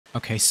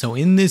Okay, so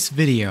in this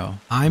video,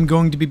 I'm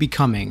going to be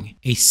becoming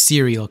a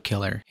serial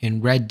killer in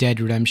Red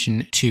Dead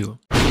Redemption 2.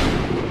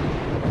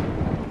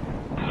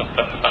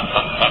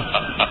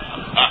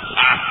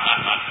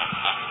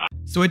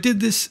 So I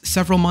did this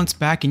several months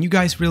back and you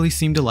guys really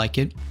seemed to like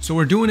it. So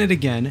we're doing it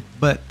again,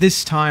 but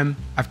this time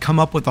I've come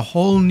up with a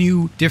whole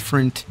new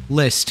different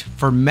list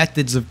for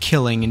methods of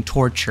killing and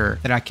torture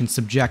that I can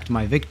subject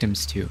my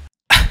victims to.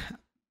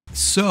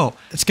 So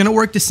it's gonna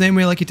work the same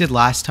way like it did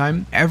last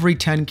time. Every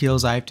 10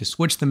 kills I have to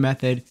switch the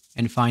method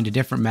and find a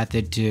different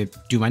method to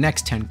do my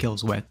next 10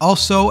 kills with.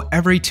 Also,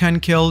 every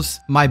 10 kills,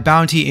 my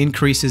bounty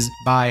increases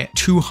by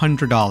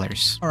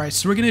 $200. All right,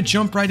 so we're gonna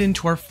jump right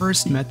into our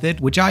first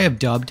method, which I have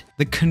dubbed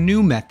the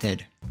canoe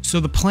method. So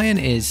the plan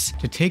is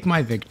to take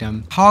my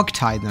victim, hog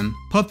tie them,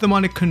 put them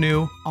on a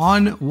canoe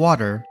on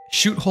water,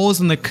 shoot holes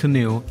in the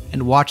canoe,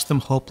 and watch them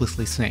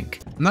hopelessly sink.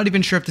 I'm not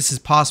even sure if this is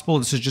possible.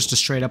 This is just a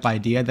straight up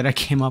idea that I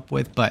came up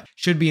with, but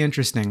should be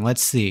interesting.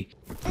 Let's see.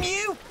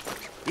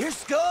 Your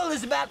skull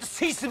is about to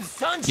see some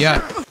sunshine.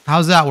 Yeah,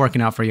 how's that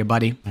working out for you,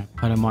 buddy?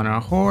 Put him on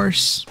our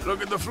horse.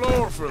 Look at the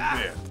floor for a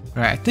bit.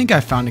 All right, I think I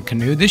found a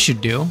canoe. This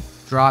should do.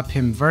 Drop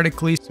him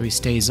vertically so he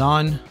stays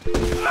on.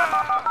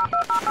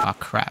 Oh,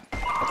 crap.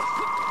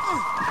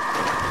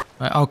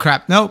 Oh,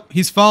 crap. Nope,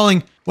 he's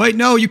falling. Wait,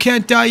 no, you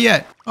can't die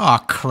yet.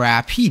 Oh,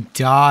 crap. He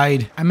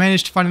died. I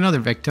managed to find another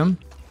victim.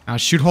 Now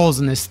shoot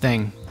holes in this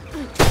thing.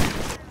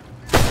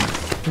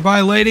 Goodbye,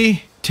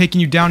 lady.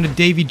 Taking you down to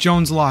Davy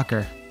Jones'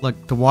 locker.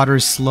 Look, the water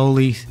is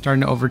slowly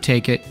starting to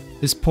overtake it.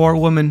 This poor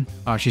woman.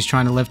 Oh, she's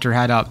trying to lift her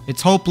head up.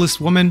 It's hopeless,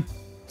 woman.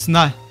 It's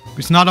not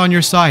on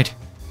your side.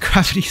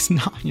 Gravity is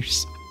not on your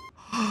side.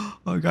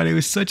 Oh god, it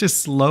was such a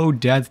slow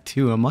death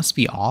too. It must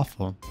be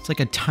awful. It's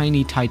like a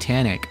tiny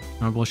Titanic.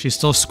 Oh, well, she's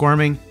still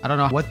squirming. I don't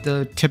know what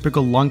the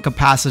typical lung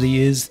capacity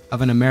is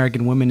of an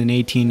American woman in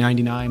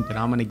 1899, but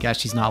I'm gonna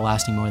guess she's not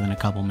lasting more than a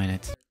couple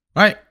minutes.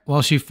 All right,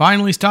 well, she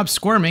finally stopped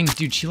squirming.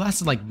 Dude, she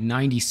lasted like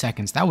 90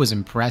 seconds. That was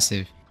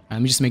impressive.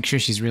 Let me just make sure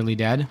she's really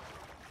dead.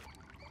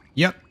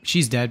 Yep,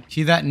 she's dead.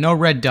 See that? No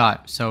red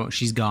dot, so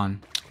she's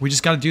gone. We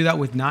just gotta do that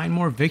with 9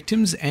 more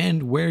victims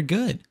and we're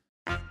good.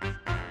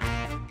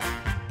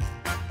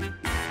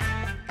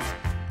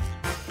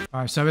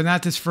 Alright, so I've been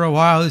at this for a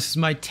while. This is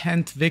my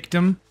 10th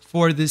victim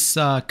for this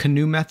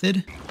canoe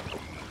method.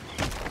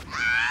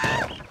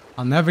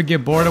 I'll never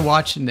get bored of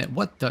watching it.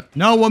 What the?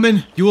 No,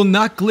 woman! You will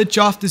not glitch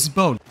off this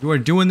boat. You are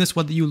doing this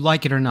whether you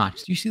like it or not.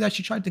 Do you see that?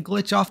 She tried to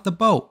glitch off the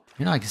boat.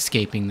 You're not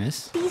escaping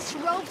this. These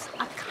ropes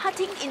are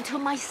cutting into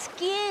my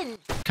skin.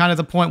 Kind of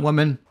the point,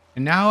 woman.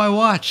 And now I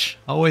watch.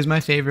 Always my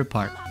favorite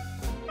part.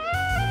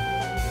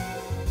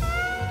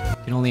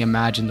 I can only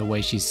imagine the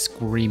way she's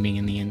screaming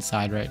in the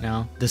inside right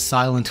now. The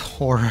silent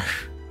horror.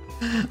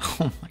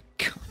 Oh my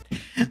god.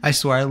 I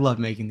swear I love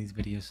making these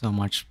videos so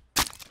much.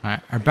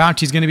 Alright, our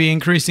bounty's gonna be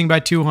increasing by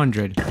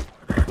 200.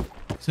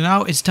 So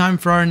now it's time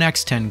for our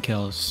next 10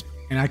 kills.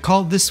 And I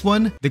call this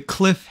one the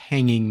cliff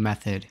hanging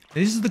method.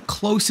 This is the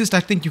closest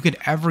I think you could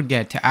ever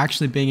get to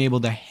actually being able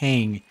to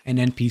hang an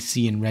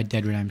NPC in Red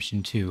Dead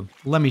Redemption 2.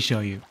 Let me show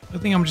you. I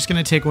think I'm just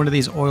gonna take one of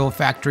these oil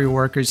factory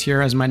workers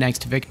here as my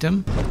next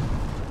victim.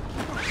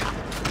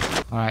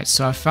 Alright,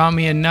 so I found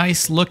me a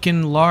nice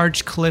looking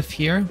large cliff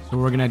here. So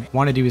what we're gonna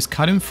want to do is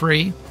cut him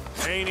free.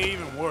 Ain't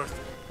even worth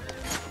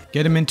it.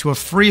 Get him into a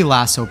free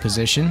lasso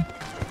position.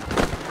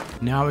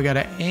 Now we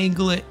gotta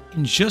angle it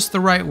in just the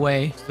right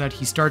way so that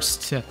he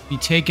starts to be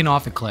taken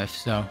off a cliff.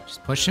 So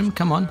just push him,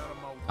 come on.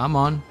 Come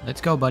on,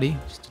 let's go, buddy.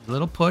 Just a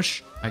little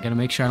push. I gotta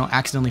make sure I don't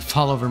accidentally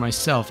fall over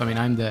myself. I mean,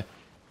 I'm the...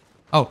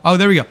 Oh,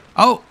 there we go.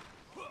 Oh!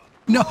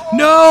 No!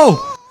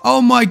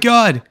 Oh my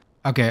god!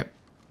 Okay.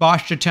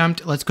 Botched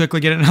attempt. Let's quickly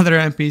get another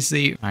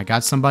NPC. I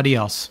got somebody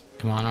else.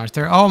 Come on,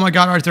 Arthur. Oh my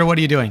god, Arthur, what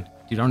are you doing?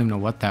 Dude, I don't even know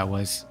what that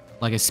was.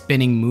 Like a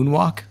spinning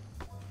moonwalk?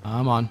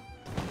 Come on.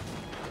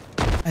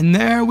 And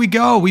there we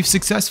go. We've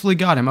successfully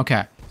got him.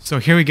 Okay, so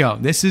here we go.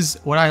 This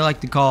is what I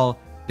like to call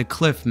the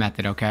cliff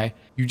method, okay?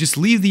 You just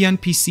leave the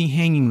NPC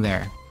hanging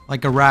there,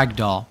 like a rag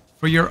doll,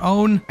 for your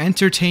own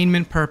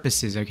entertainment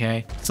purposes,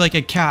 okay? It's like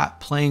a cat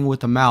playing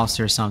with a mouse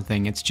or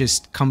something. It's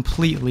just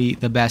completely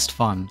the best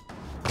fun.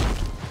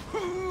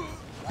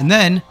 And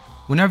then,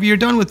 whenever you're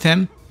done with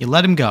him, you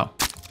let him go.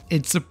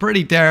 It's a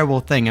pretty terrible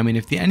thing. I mean,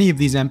 if any of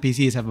these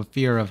NPCs have a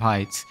fear of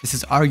heights, this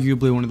is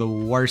arguably one of the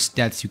worst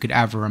deaths you could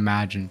ever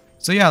imagine.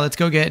 So yeah, let's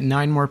go get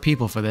 9 more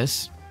people for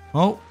this.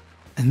 Oh,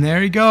 and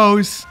there he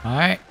goes. All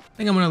right, I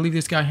think I'm gonna leave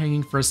this guy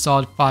hanging for a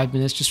solid 5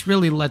 minutes. Just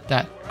really let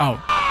that,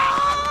 oh.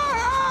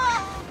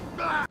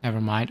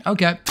 Never mind,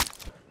 okay.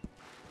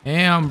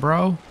 Damn,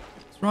 bro.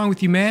 What's wrong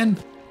with you, man?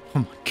 Oh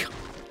my god.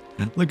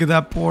 Look at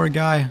that poor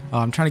guy. Oh,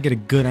 I'm trying to get a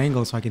good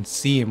angle so I can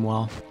see him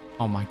well.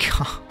 Oh my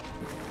god.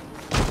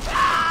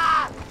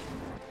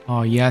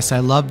 Oh yes, I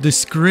love the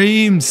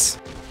screams.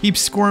 Keep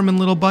squirming,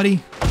 little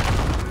buddy.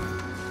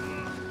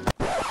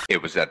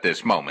 It was at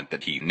this moment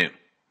that he knew.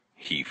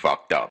 He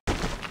fucked up.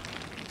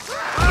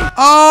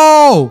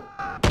 Oh!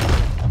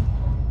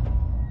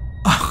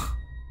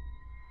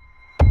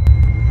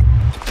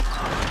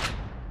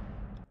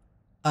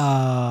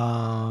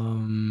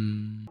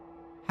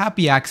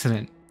 Happy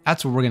accident.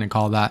 That's what we're gonna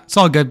call that. It's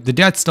all good. The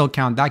deaths still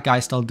count. That guy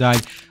still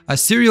died.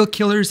 Serial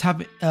killers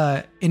have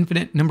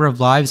infinite number of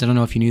lives. I don't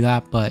know if you knew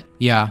that, but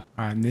yeah.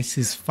 All right, and this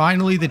is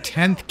finally the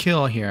 10th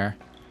kill here.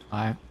 All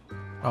right.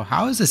 Oh,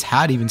 how is this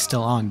hat even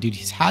still on? Dude,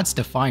 his hat's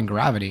defying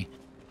gravity.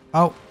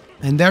 Oh,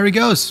 and there he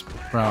goes,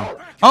 bro.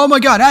 Oh my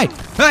God, hey,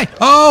 hey,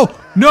 oh,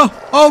 no,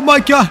 oh my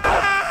God.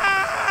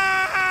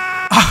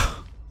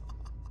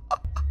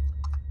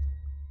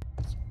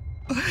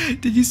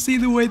 Did you see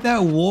the way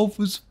that wolf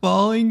was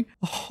falling?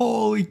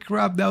 Holy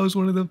crap, that was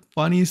one of the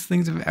funniest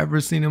things I've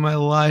ever seen in my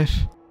life.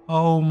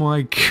 Oh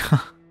my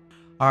God.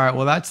 All right,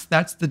 well, that's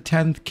the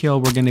 10th kill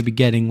we're gonna be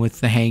getting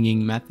with the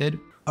hanging method.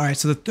 All right,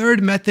 so the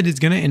third method is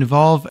gonna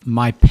involve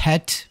my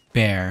pet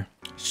bear.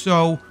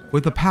 So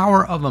with the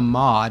power of a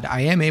mod,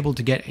 I am able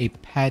to get a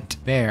pet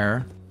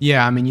bear.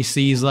 Yeah, I mean, you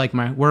see, he's like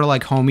we're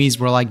like homies,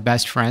 we're like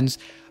best friends.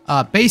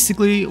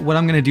 Basically, what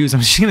I'm gonna do is I'm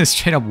just gonna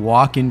straight up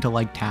walk into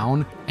like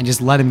town and just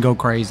let him go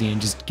crazy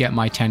and just get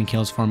my 10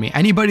 kills for me.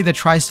 Anybody that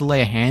tries to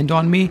lay a hand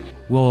on me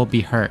will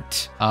be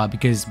hurt,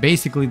 because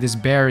basically this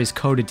bear is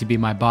coded to be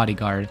my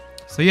bodyguard.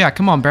 So yeah,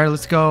 come on, bear,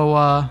 let's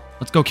go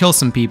kill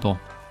some people.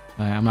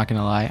 I'm not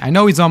gonna lie. I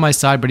know he's on my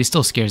side, but he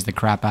still scares the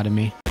crap out of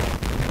me.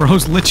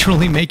 Bro's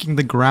literally making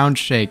the ground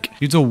shake.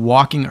 Dude's a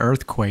walking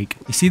earthquake.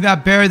 You see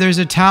that, bear? There's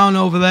a town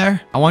over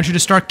there. I want you to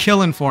start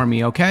killing for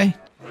me, okay?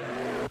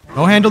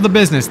 Go handle the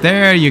business.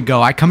 There you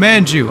go. I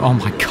command you. Oh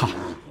my God.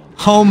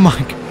 Oh my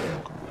God.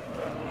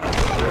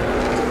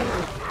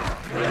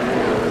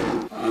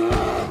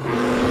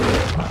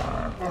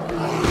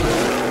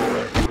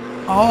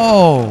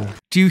 Oh,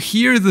 do you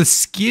hear the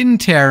skin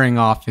tearing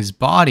off his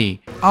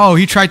body? Oh,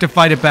 he tried to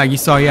fight it back. You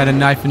saw he had a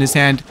knife in his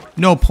hand.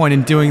 No point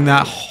in doing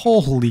that.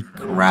 Holy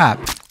crap.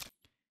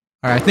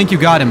 All right, I think you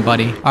got him,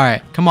 buddy. All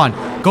right, come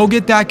on. Go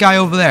get that guy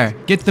over there.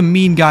 Get the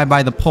mean guy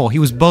by the pole. He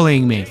was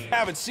bullying me.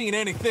 Haven't seen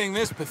anything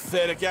this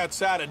pathetic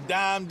outside a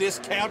dime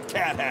discount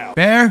cat house.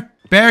 Bear,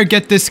 bear,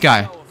 get this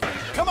guy.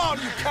 Come on,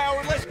 you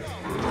coward. Let's go.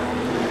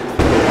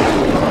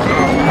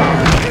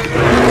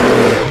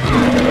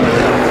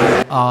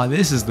 Oh,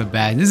 this is the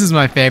best. This is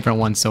my favorite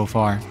one so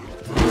far.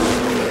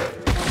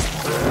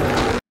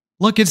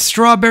 Look, it's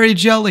strawberry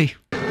jelly.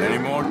 Any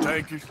more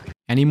takers?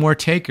 Any more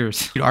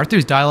takers? Dude,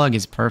 Arthur's dialogue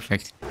is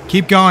perfect.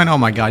 Keep going. Oh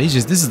my God, this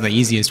is the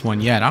easiest one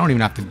yet. I don't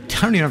even have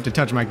to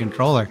touch my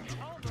controller.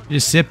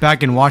 Just sit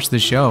back and watch the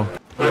show.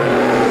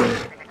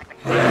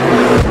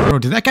 Bro,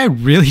 did that guy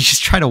really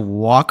just try to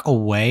walk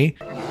away?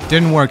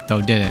 Didn't work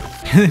though, did it?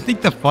 I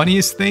think the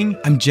funniest thing,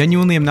 I'm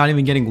not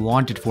even getting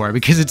wanted for it,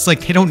 because it's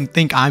like they don't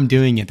think I'm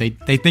doing it. They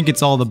think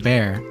it's all the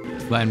bear.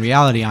 But in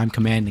reality, I'm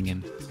commanding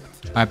him.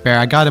 All right, bear,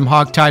 I got him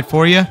hogtied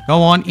for you.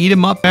 Go on, eat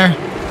him up, bear.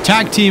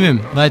 Tag team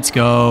him. Let's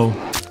go.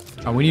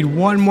 Oh, we need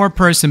one more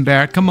person,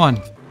 bear. Come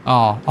on.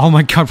 Oh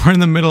my God, we're in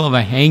the middle of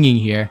a hanging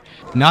here.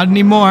 Not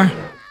anymore.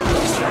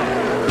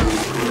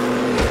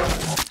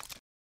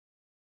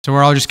 So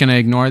we're all just gonna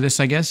ignore this,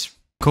 I guess.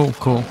 Cool,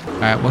 cool. All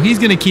right, well, he's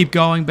gonna keep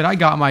going, but I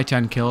got my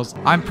 10 kills.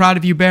 I'm proud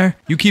of you, bear.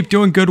 You keep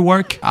doing good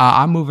work.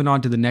 I'm moving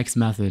on to the next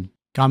method.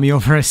 Got me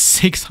over a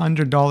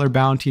 $600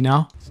 bounty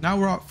now. So now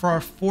we're up for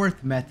our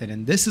fourth method,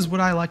 and this is what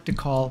I like to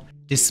call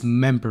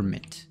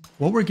dismemberment.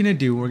 What we're gonna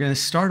do, we're gonna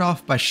start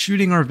off by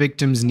shooting our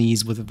victim's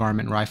knees with a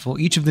varmint rifle,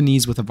 each of the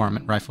knees with a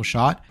varmint rifle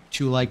shot,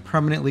 to like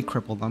permanently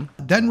cripple them.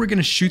 Then we're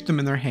gonna shoot them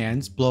in their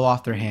hands, blow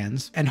off their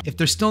hands, and if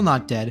they're still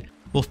not dead,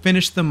 we'll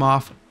finish them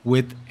off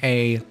with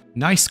a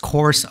nice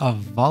course of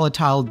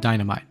volatile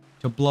dynamite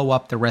to blow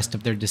up the rest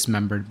of their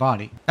dismembered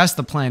body. That's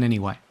the plan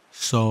anyway.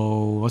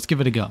 So let's give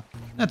it a go.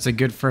 That's a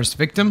good first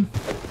victim.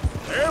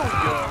 There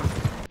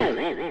we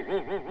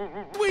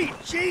go. Sweet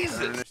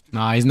Jesus.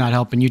 Nah, he's not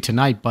helping you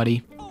tonight,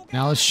 buddy.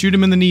 Now let's shoot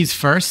him in the knees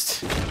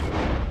first. All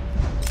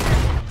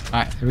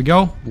right, here we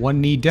go. One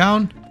knee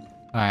down.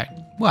 All right.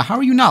 Well, how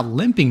are you not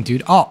limping,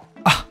 dude? Oh,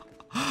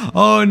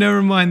 oh,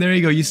 never mind. There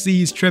you go. You see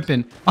he's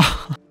tripping.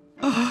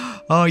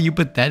 Oh, you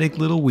pathetic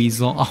little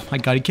weasel. Oh my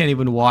God, he can't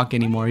even walk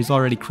anymore. He's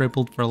already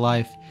crippled for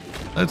life.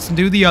 Let's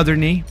do the other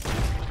knee.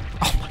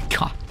 Oh my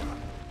God.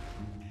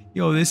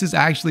 Yo, this is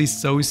actually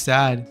so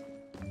sad.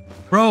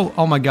 Bro,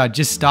 oh my God,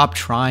 just stop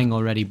trying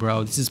already,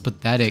 bro. This is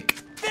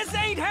pathetic. This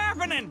ain't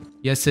happening!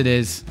 Yes, it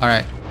is. All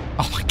right.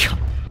 Oh my God.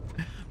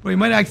 Bro, he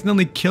might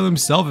accidentally kill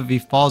himself if he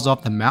falls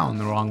off the mountain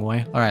the wrong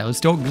way. All right, let's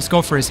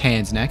go for his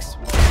hands next.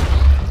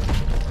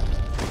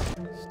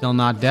 Still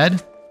not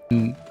dead.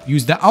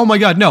 Use that. Oh my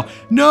God, no.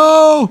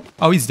 No!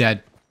 Oh, he's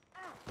dead.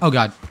 Oh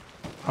God.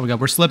 Oh my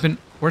God, we're slipping.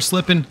 We're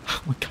slipping.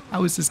 Oh my God,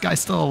 how is this guy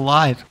still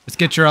alive? Let's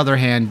get your other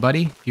hand,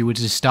 buddy. If you would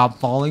just stop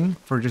falling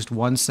for just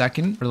 1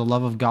 second, for the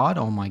love of God.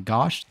 Oh my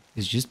gosh,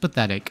 it's just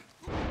pathetic.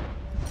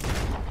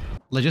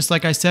 Just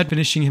like I said,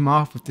 finishing him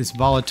off with this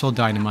volatile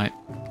dynamite.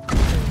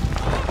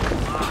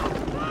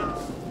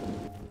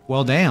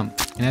 Well, damn.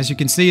 And as you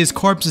can see, his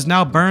corpse is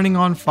now burning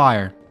on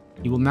fire.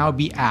 He will now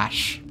be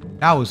ash.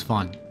 That was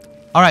fun.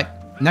 All right,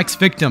 next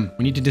victim.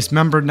 We need to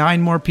dismember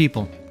 9 more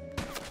people.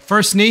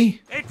 First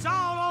knee. It's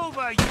all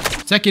over.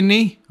 Second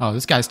knee. Oh,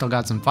 this guy's still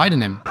got some fight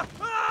in him. But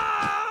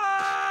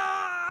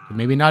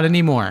maybe not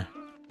anymore.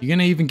 You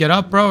gonna even get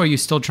up, bro? Or are you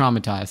still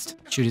traumatized?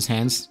 Shoot his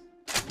hands.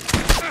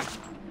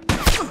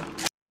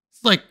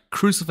 It's like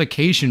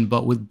crucifixion,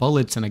 but with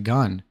bullets and a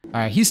gun. All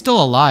right, he's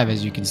still alive,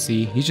 as you can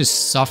see. He's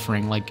just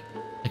suffering. Like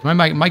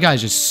my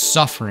guy's just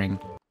suffering.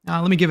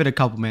 Now, let me give it a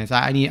couple minutes.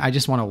 I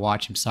just want to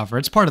watch him suffer.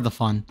 It's part of the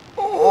fun.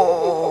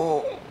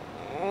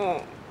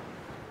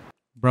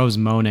 Bro's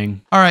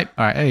moaning. All right,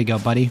 there you go,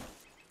 buddy.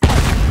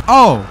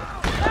 Oh!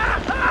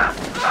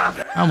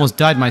 I almost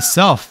died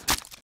myself.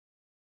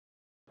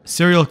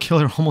 Serial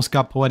killer almost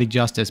got poetic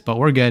justice, but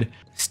we're good.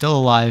 Still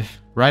alive.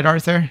 Right,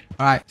 Arthur?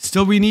 All right,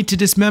 still we need to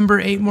dismember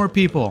 8 more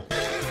people.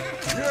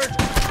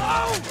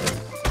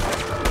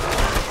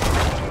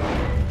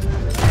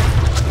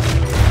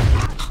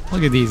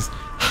 Look at these.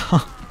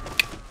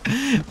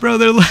 Bro,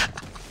 they're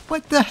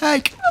what the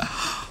heck?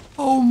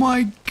 Oh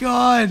my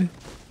god.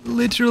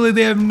 Literally,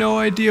 they have no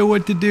idea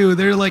what to do.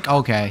 They're like,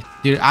 okay,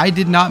 dude, I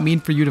did not mean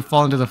for you to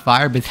fall into the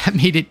fire, but that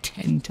made it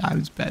 10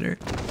 times better.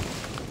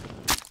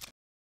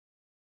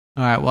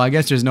 All right, well, I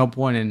guess there's no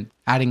point in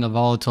adding a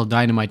volatile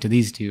dynamite to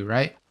these two,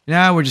 right?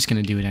 Nah, we're just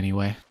gonna do it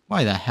anyway.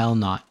 Why the hell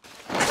not?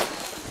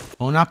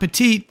 Bon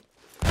appetit.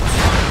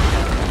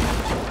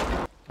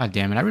 God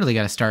damn it, I really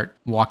gotta start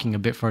walking a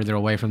bit further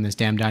away from this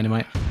damn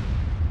dynamite.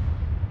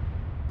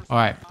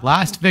 Alright,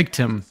 last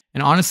victim.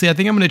 And honestly, I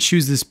think I'm gonna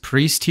choose this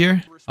priest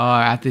here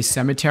at this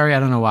cemetery.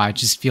 I don't know why, it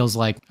just feels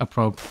like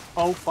appropriate.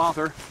 Oh,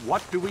 Father,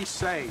 what do we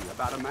say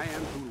about a man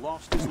who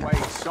lost his way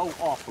so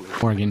awfully?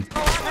 Morgan.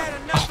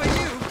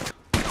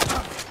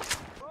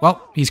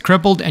 Well, he's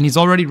crippled and he's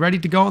already ready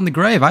to go in the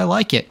grave. I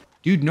like it.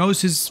 Dude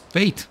knows his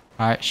fate.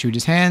 Alright, shoot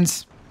his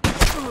hands.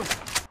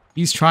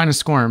 He's trying to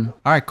squirm.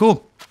 Alright,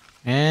 cool.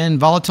 And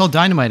volatile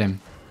dynamite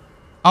him.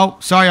 Oh,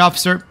 sorry,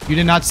 officer. You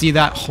did not see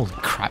that. Holy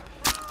crap.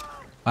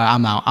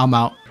 I'm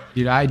out.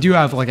 Dude, I do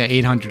have like an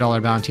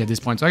 $800 bounty at this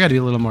point, so I gotta be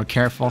a little more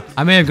careful.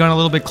 I may have gone a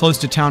little bit close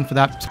to town for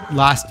that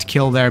last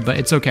kill there, but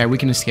it's okay. We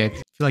can escape. I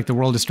feel like the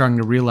world is starting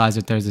to realize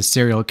that there's a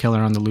serial killer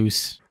on the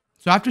loose.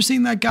 So after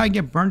seeing that guy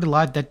get burned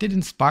alive, that did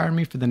inspire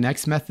me for the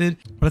next method.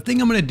 But the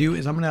thing I'm gonna do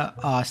is I'm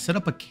gonna set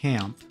up a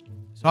camp.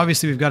 So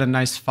obviously we've got a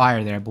nice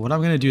fire there, but what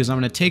I'm gonna do is I'm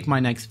gonna take my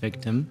next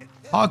victim,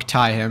 hog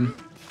tie him,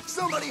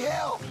 Somebody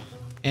help!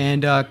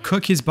 and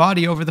cook his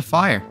body over the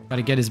fire.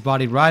 Gotta get his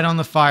body right on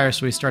the fire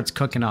so he starts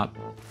cooking up.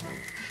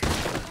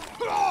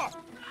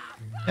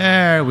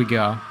 There we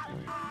go.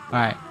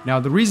 Alright, now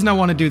the reason I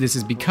want to do this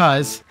is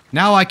because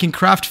now I can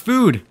craft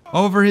food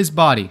over his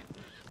body.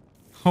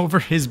 Over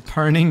his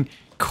burning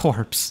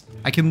corpse.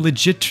 I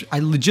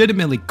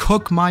legitimately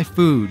cook my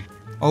food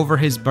over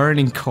his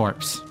burning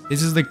corpse.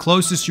 This is the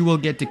closest you will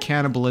get to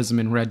cannibalism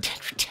in Red Dead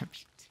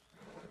Redemption.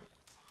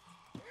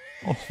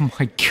 Oh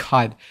my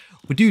god.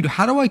 But dude,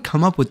 how do I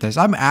come up with this?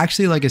 I'm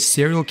actually like a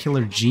serial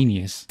killer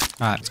genius.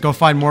 Alright, let's go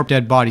find more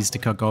dead bodies to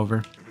cook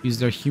over. Use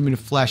their human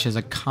flesh as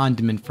a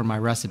condiment for my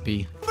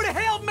recipe. Somebody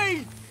help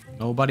me!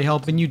 Nobody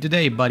helping you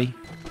today, buddy.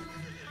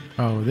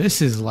 Oh,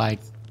 this is like...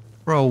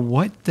 Bro,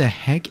 what the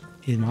heck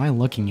am I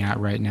looking at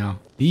right now?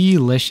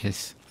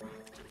 Delicious.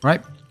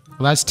 Right?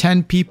 Well, that's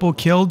 10 people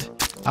killed.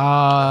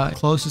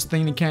 Closest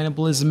thing to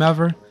cannibalism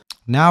ever.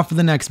 Now for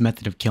the next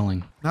method of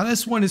killing. Now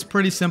this one is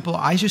pretty simple.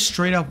 I just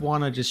straight up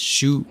want to just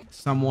shoot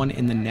someone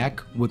in the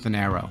neck with an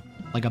arrow.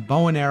 Like a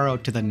bow and arrow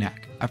to the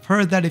neck. I've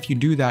heard that if you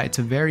do that, it's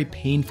a very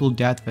painful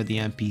death for the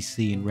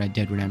NPC in Red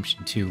Dead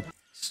Redemption 2.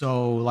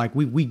 So, like,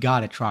 we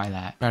gotta try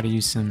that. Try to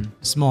use some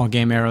small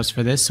game arrows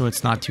for this so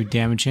it's not too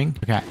damaging.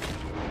 Okay,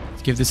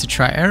 let's give this a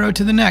try. Arrow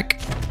to the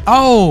neck.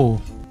 Oh!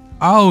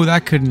 Oh,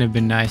 that couldn't have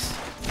been nice.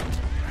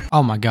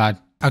 Oh my god.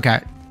 Okay,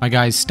 my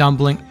guy's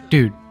stumbling.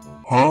 Dude.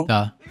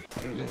 Huh?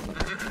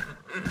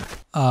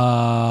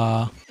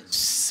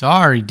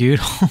 Sorry, dude.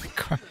 Holy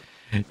crap.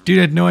 Dude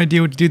had no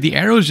idea what to do. The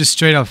arrows just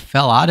straight up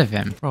fell out of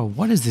him. Bro,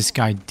 what is this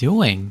guy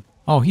doing?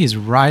 Oh, he is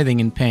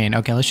writhing in pain.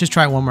 Okay, let's just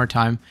try it one more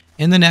time.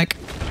 In the neck.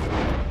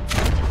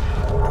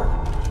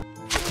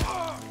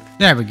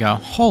 There we go.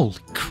 Holy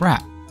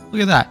crap.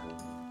 Look at that.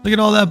 Look at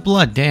all that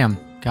blood. Damn.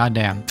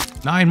 Goddamn.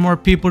 9 more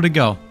people to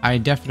go. I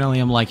definitely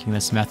am liking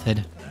this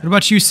method. What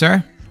about you,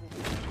 sir?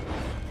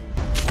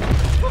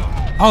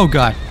 Oh,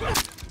 God.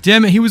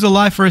 Damn it, he was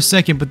alive for a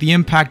second, but the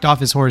impact off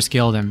his horse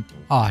killed him.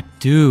 Aw,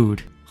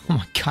 dude. Oh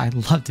my god,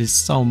 I love this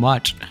so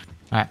much.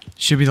 Alright,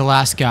 should be the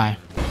last guy.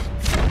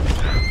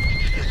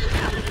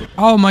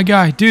 Oh my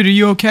god, dude, are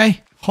you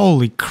okay?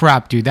 Holy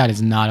crap, dude, that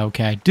is not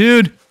okay.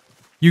 Dude,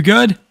 you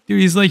good? Dude,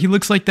 he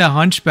looks like that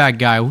hunchback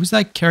guy. Who's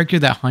that character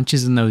that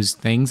hunches in those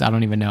things? I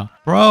don't even know.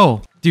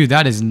 Bro, dude,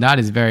 that is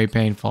very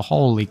painful.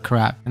 Holy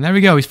crap. And there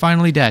we go, he's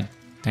finally dead.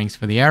 Thanks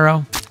for the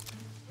arrow.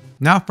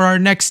 Now for our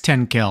next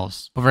 10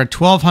 kills. Over a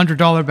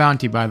 $1,200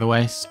 bounty, by the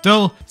way.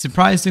 Still,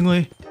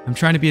 surprisingly, I'm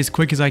trying to be as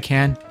quick as I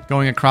can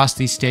going across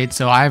these states,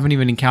 so I haven't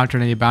even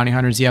encountered any bounty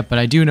hunters yet, but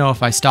I do know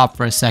if I stop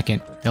for a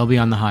second, they'll be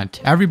on the hunt.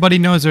 Everybody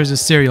knows there's a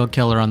serial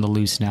killer on the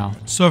loose now.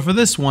 So for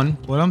this one,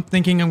 what I'm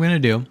thinking I'm going to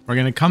do, we're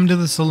going to come to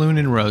the saloon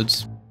in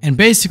Rhodes, and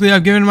basically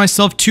I've given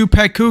myself 2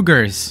 pet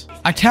cougars.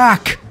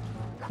 Attack!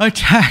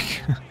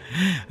 Attack!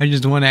 I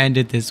just want to end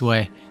it this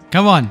way.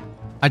 Come on.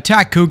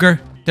 Attack,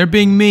 cougar. They're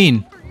being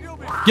mean.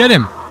 Get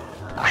him.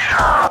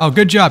 Oh,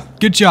 good job.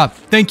 Good job.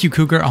 Thank you,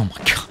 Cougar. Oh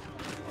my god.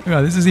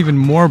 Oh, this is even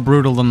more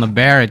brutal than the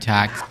bear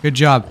attacks. Good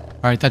job.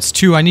 All right, that's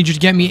 2. I need you to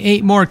get me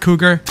 8 more,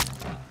 Cougar.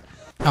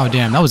 Oh,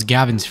 damn. That was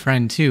Gavin's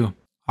friend, too.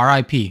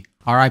 R.I.P.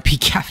 R.I.P.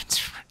 Gavin's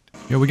friend.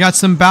 Here, we got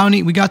some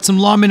bounty. We got some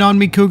lawmen on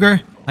me,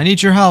 Cougar. I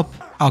need your help.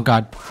 Oh,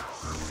 God.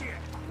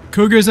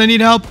 Cougars, I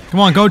need help. Come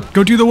on, go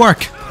do the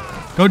work.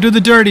 Go do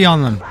the dirty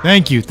on them.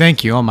 Thank you.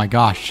 Thank you. Oh, my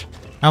gosh.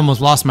 I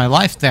almost lost my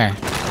life there.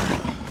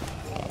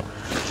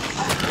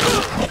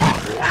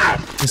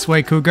 This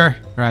way, Cougar.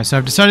 Alright, so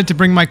I've decided to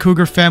bring my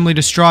Cougar family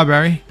to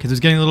Strawberry because it's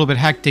getting a little bit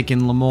hectic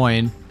in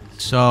Lemoyne.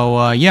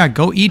 So, yeah,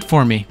 go eat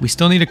for me. We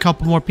still need a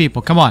couple more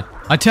people. Come on.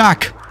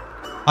 Attack!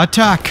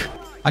 Attack!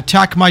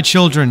 Attack my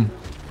children.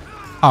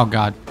 Oh,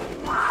 God.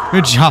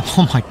 Good job.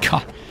 Oh, my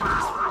God.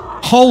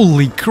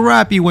 Holy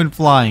crap, he went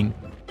flying.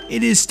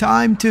 It is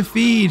time to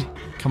feed.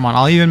 Come on,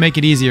 I'll even make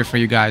it easier for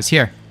you guys.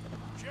 Here.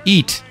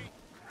 Eat.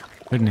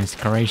 Goodness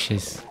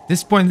gracious. At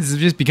this point, this is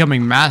just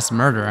becoming mass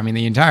murder. I mean,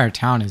 the entire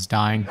town is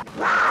dying.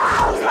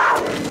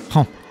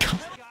 Oh, God.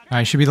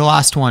 Alright, should be the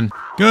last one.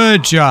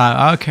 Good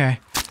job. Okay.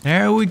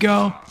 There we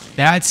go.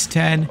 That's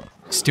 10.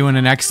 Just doing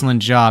an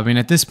excellent job. I mean,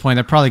 at this point,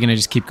 they're probably going to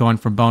just keep going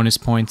for bonus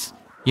points.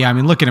 Yeah, I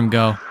mean, look at him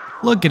go.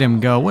 Look at him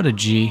go. What a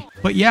G.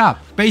 But yeah,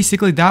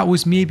 basically that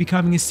was me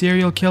becoming a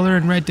serial killer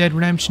in Red Dead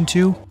Redemption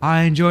 2.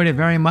 I enjoyed it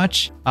very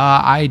much.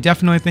 I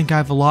definitely think I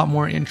have a lot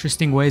more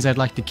interesting ways I'd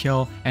like to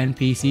kill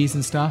NPCs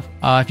and stuff.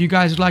 If you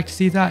guys would like to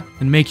see that,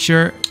 then make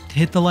sure to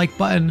hit the like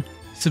button,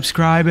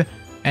 subscribe,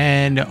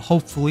 and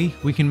hopefully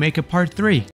we can make a part 3.